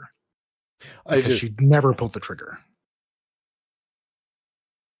character. Because Because she never pulled the trigger.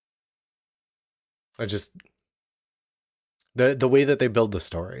 The way that they build the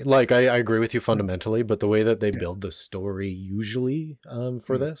story, like, I agree with you fundamentally, but the way that they build the story usually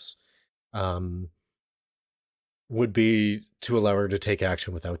for this would be to allow her to take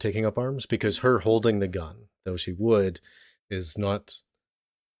action without taking up arms, because her holding the gun, though she would, is not.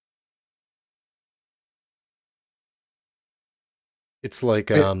 It's like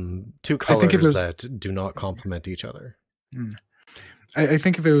two colors that do not complement each other. I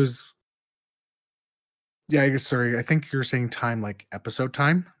think if it was, I guess, sorry, I think you're saying time like episode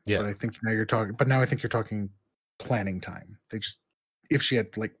time. Yeah. But I think now you're talking planning time. If she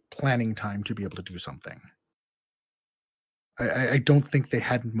had like planning time to be able to do something. I don't think they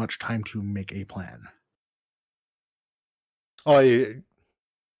had much time to make a plan. I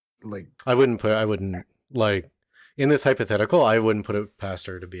wouldn't like, in this hypothetical, I wouldn't put it past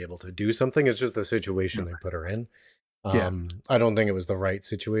her to be able to do something. It's just the situation they put her in. I don't think it was the right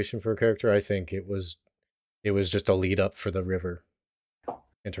situation for a character. I think it was just a lead up for the River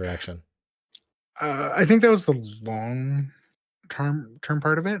interaction. I think that was the long term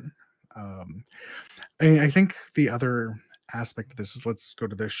part of it. I think the other aspect of this is, let's go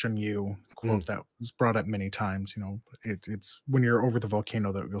to the Shun Yu quote that was brought up many times. It's when you're over the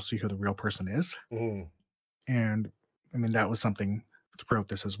volcano that you'll see who the real person is. And I mean, that was something throughout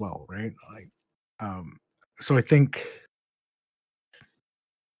this as well, right? Like, so I think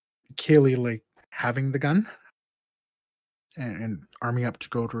Kaylee, like, having the gun and arming up to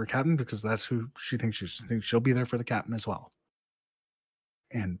go to her captain, because that's who she thinks she'll be there for the captain as well.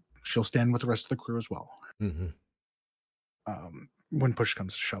 And she'll stand with the rest of the crew as well. Mm-hmm. When push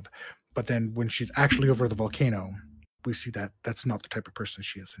comes to shove. But then when she's actually over the volcano, we see that that's not the type of person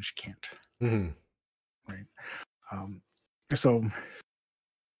she is, and she can't. Mm-hmm. Right. So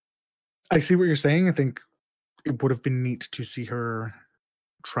I see what you're saying. I think it would have been neat to see her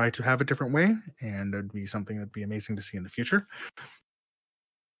try to have a different way, and it'd be something that'd be amazing to see in the future.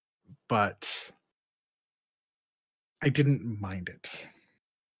 But I didn't mind it.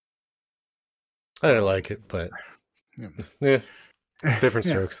 I didn't like it, but yeah, different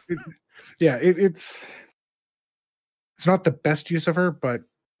strokes. It's not the best use of her, but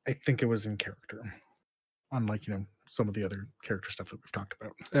I think it was in character. Unlike, some of the other character stuff that we've talked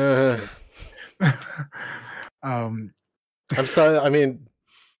about. I'm sorry. I mean,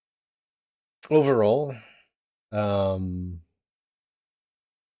 overall, to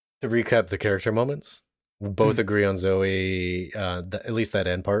recap the character moments, we both agree on Zoe, at least that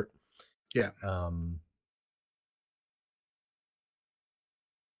end part. Yeah.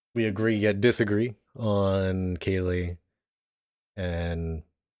 We agree yet disagree on Kaylee, and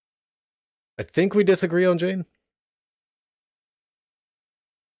I think we disagree on Jayne.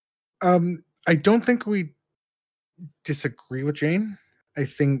 I don't think we disagree with Jayne. I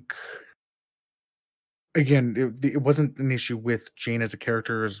think, again, it wasn't an issue with Jayne as a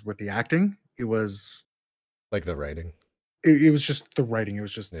character, as with the acting. It was like the writing. It was just the writing. It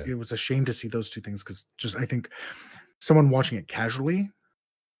was just It was a shame to see those two things, because I think someone watching it casually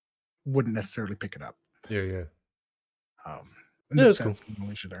wouldn't necessarily pick it up. Yeah. That's cool.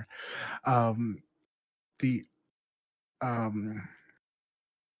 No issue there. I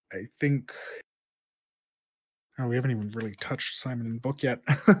think we haven't even really touched Simon and Book yet.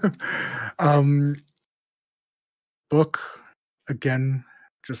 Book, again,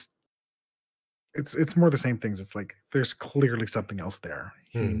 just it's more the same things. It's like there's clearly something else there.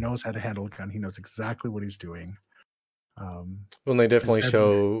 He knows how to handle a gun. He knows exactly what he's doing. Well, they definitely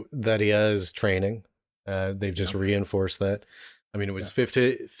show that he has training. They've just reinforced that. I mean, it was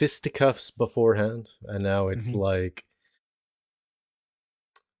fisticuffs beforehand, and now it's like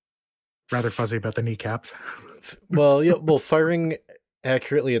rather fuzzy about the kneecaps. Well, yeah, firing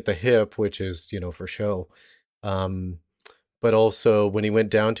accurately at the hip, which is, for show. But also when he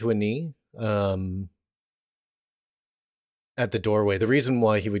went down to a knee, at the doorway. The reason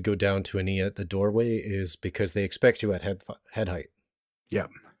why he would go down to a knee at the doorway is because they expect you at head height. Yeah.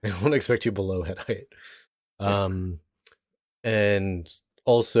 They don't expect you below head height. And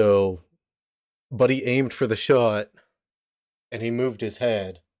also, Buddy aimed for the shot and he moved his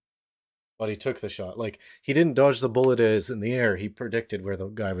head, but he took the shot. Like, he didn't dodge the bullet as in the air. He predicted where the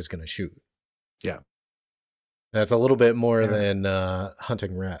guy was going to shoot. Yeah. That's a little bit more than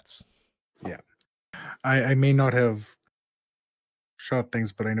hunting rats. Yeah. I may not have shot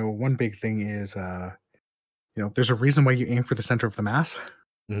things, but I know one big thing is, there's a reason why you aim for the center of the mass.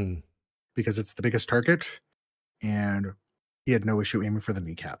 Because it's the biggest target, and he had no issue aiming for the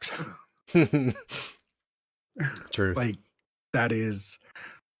kneecaps. Truth. Like, that is,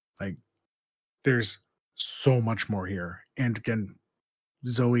 like, there's so much more here. And again,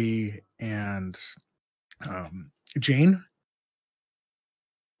 Zoe and Jayne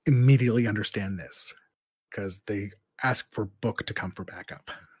immediately understand this, because they ask for Book to come for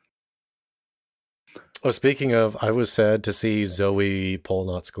backup. Oh, speaking of, I was sad to see Zoe pull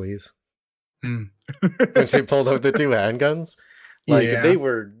not squeeze. When she pulled out the two handguns. Like, they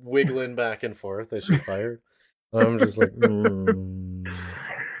were wiggling back and forth as she fired. I'm just like,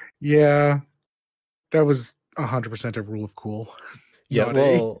 Yeah, that was 100% a rule of cool. Yeah,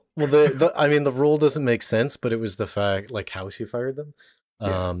 the I mean, the rule doesn't make sense, but it was the fact, like, how she fired them.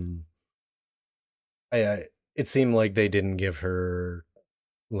 It seemed like they didn't give her,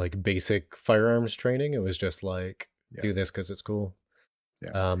 like, basic firearms training. It was just like, do this because it's cool.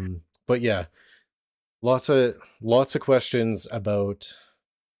 But yeah, lots of questions about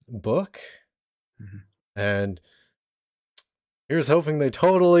Book, and here's hoping they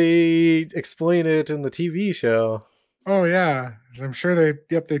totally explain it in the TV show. Oh yeah, I'm sure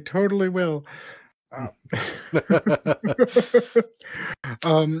they totally will.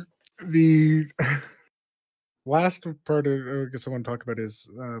 The last part I guess I want to talk about is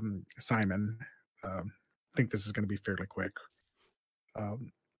Simon. I think this is going to be fairly quick.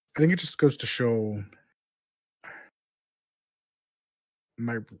 I think it just goes to show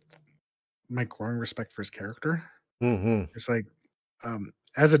my growing respect for his character. It's like,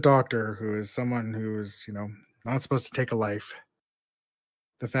 as a doctor who is someone who is, not supposed to take a life,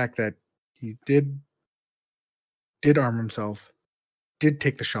 the fact that he did arm himself, did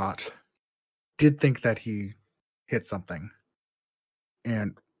take the shot, did think that he hit something,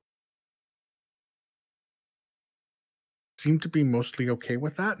 and seemed to be mostly okay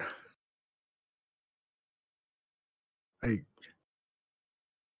with that. I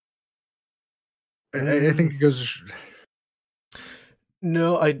think it goes.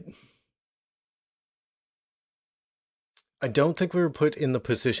 No, I don't think we were put in the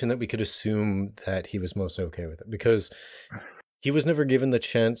position that we could assume that he was most okay with it, because he was never given the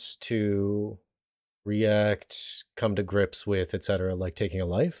chance to react, come to grips with, etc., like taking a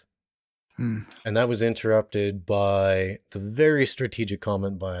life. And that was interrupted by the very strategic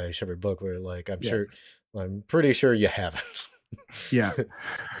comment by Shepherd Book, where like, I'm pretty sure you haven't. Yeah.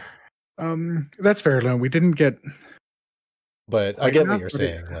 That's fair, Lone. We didn't get. But I get what you're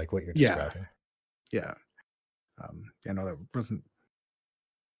saying, like what you're describing. Yeah. No, that wasn't.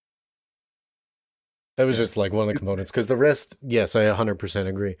 That was just like one of the components, because the rest, yes, I 100%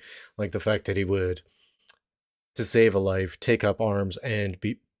 agree. Like the fact that he would, to save a life, take up arms and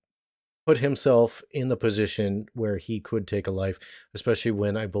put himself in the position where he could take a life, especially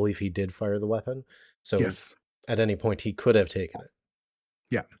when I believe he did fire the weapon. So yes, at any point he could have taken it.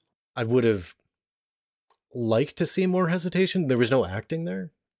 Yeah. I would have liked to see more hesitation. There was no acting there.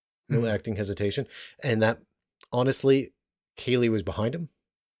 No acting hesitation. And that, honestly, Kaylee was behind him.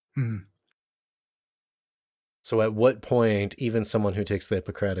 So at what point, even someone who takes the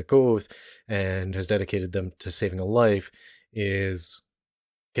Hippocratic Oath and has dedicated them to saving a life is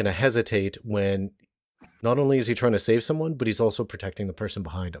going to hesitate when not only is he trying to save someone, but he's also protecting the person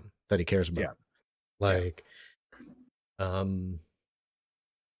behind him that he cares about. Like, there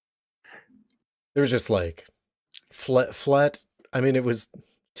was just like flat. I mean, it was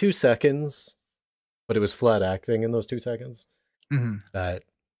 2 seconds, but it was flat acting in those 2 seconds that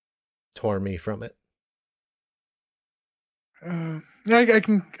tore me from it. I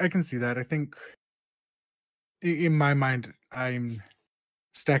can see that. I think in my mind, I'm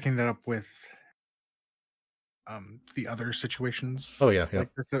stacking that up with the other situations. Oh yeah. Like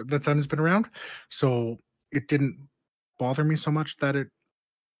this, that Simon's been around, so it didn't bother me so much that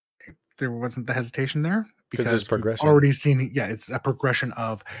there wasn't the hesitation there, because there's progression. We've already seen it. Yeah, it's a progression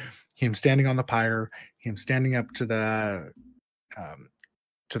of him standing on the pyre, him standing up to the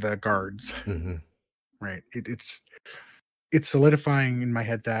guards. Right. It's solidifying in my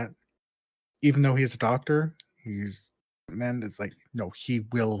head that even though he's a doctor, he's a man that's like, no, he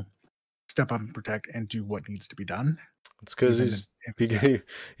will step up and protect and do what needs to be done. It's because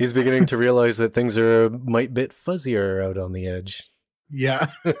he's beginning to realize that things are a bit fuzzier out on the edge. Yeah.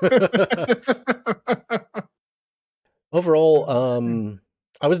 Overall,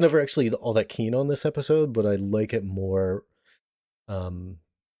 I was never actually all that keen on this episode, but I like it more.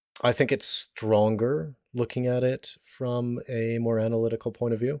 I think it's stronger looking at it from a more analytical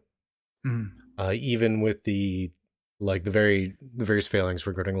point of view. Even with the various failings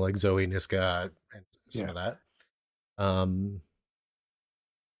regarding like Zoe, Niska, and some of that.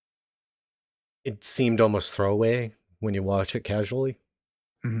 It seemed almost throwaway when you watch it casually.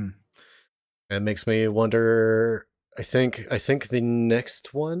 It makes me wonder. I think the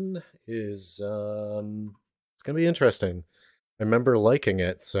next one is it's gonna be interesting. I remember liking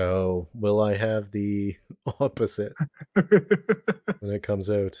it, so will I have the opposite when it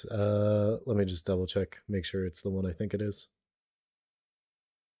comes out? Let me just double check, make sure it's the one I think it is.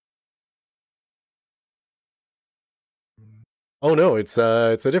 Oh no, it's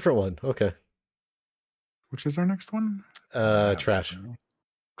a different one. Okay. Which is our next one? Trash.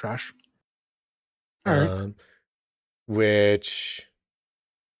 Trash. All right. Which,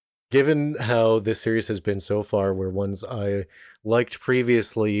 given how this series has been so far, where ones I liked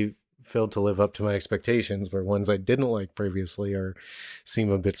previously failed to live up to my expectations, where ones I didn't like previously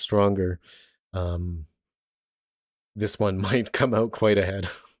seem a bit stronger, this one might come out quite ahead.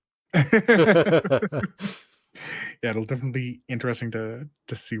 Yeah, it'll definitely be interesting to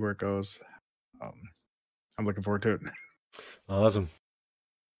see where it goes. I'm looking forward to it. Awesome.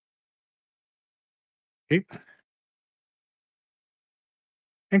 Okay.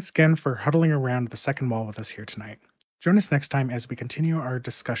 Thanks again for huddling around the second wall with us here tonight. Join us next time as we continue our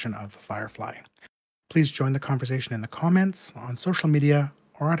discussion of Firefly. Please join the conversation in the comments, on social media,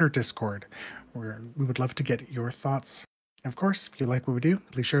 or at our Discord, where we would love to get your thoughts. And of course, if you like what we do,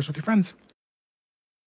 please share us with your friends.